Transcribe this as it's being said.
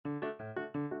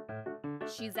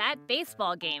She's at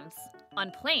baseball games,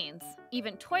 on planes,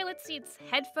 even toilet seats,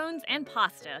 headphones, and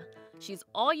pasta. She's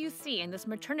all you see in this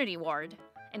maternity ward.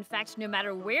 In fact, no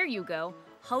matter where you go,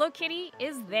 Hello Kitty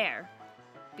is there.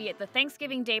 Be it the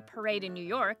Thanksgiving Day Parade in New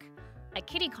York, a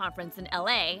kitty conference in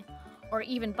LA, or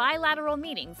even bilateral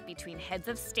meetings between heads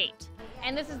of state.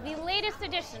 And this is the latest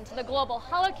addition to the global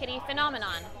Hello Kitty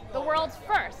phenomenon, the world's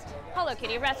first Hello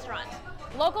Kitty restaurant.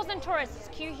 Locals and tourists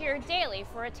queue here daily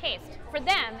for a taste. For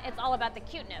them, it's all about the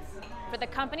cuteness. For the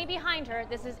company behind her,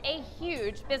 this is a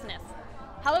huge business.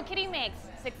 Hello Kitty makes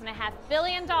 $6.5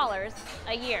 billion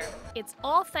a year. It's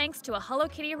all thanks to a Hello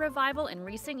Kitty revival in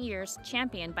recent years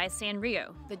championed by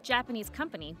Sanrio, the Japanese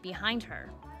company behind her.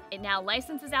 It now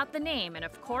licenses out the name and,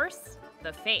 of course,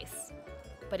 the face.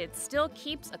 But it still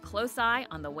keeps a close eye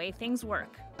on the way things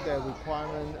work. The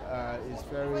requirement is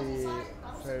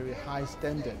very high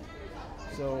standard.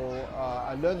 So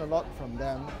I learned a lot from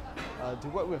them. To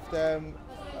work with them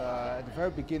at the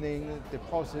very beginning, the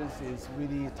process is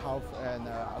really tough and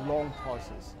a long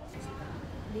process.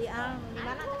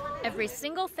 Every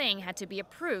single thing had to be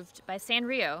approved by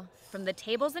Sanrio, from the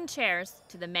tables and chairs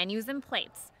to the menus and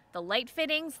plates, the light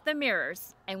fittings, the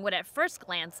mirrors, and what at first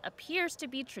glance appears to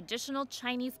be traditional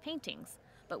Chinese paintings,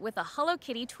 but with a Hello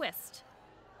Kitty twist.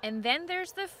 And then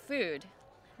there's the food.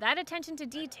 That attention to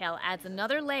detail adds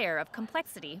another layer of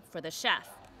complexity for the chef.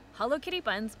 Hello Kitty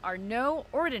buns are no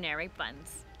ordinary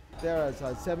buns. There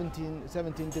are 17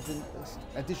 different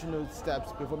additional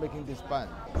steps before making this bun.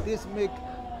 This makes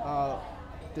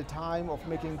the time of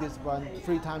making this bun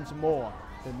 3 times more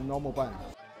than the normal bun.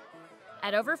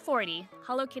 At over 40,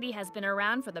 Hello Kitty has been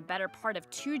around for the better part of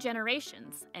 2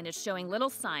 generations and is showing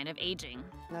little sign of aging.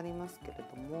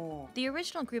 The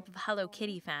original group of Hello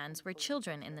Kitty fans were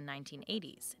children in the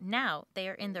 1980s. Now they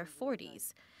are in their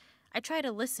 40s. I try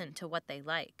to listen to what they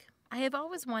like. I have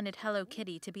always wanted Hello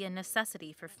Kitty to be a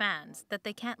necessity for fans, that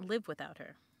they can't live without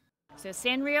her. So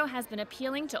Sanrio has been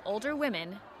appealing to older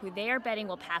women who they are betting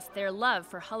will pass their love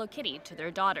for Hello Kitty to their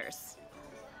daughters.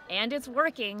 And it's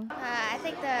working. I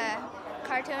think the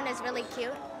cartoon is really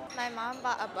cute. My mom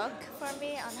bought a book for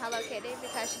me on Hello Kitty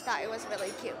because she thought it was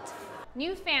really cute.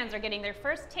 New fans are getting their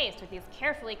first taste with these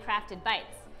carefully crafted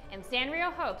bites, and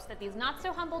Sanrio hopes that these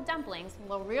not-so-humble dumplings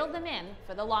will reel them in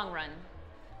for the long run.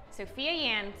 Sophia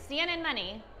Yan, CNN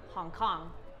Money, Hong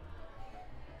Kong.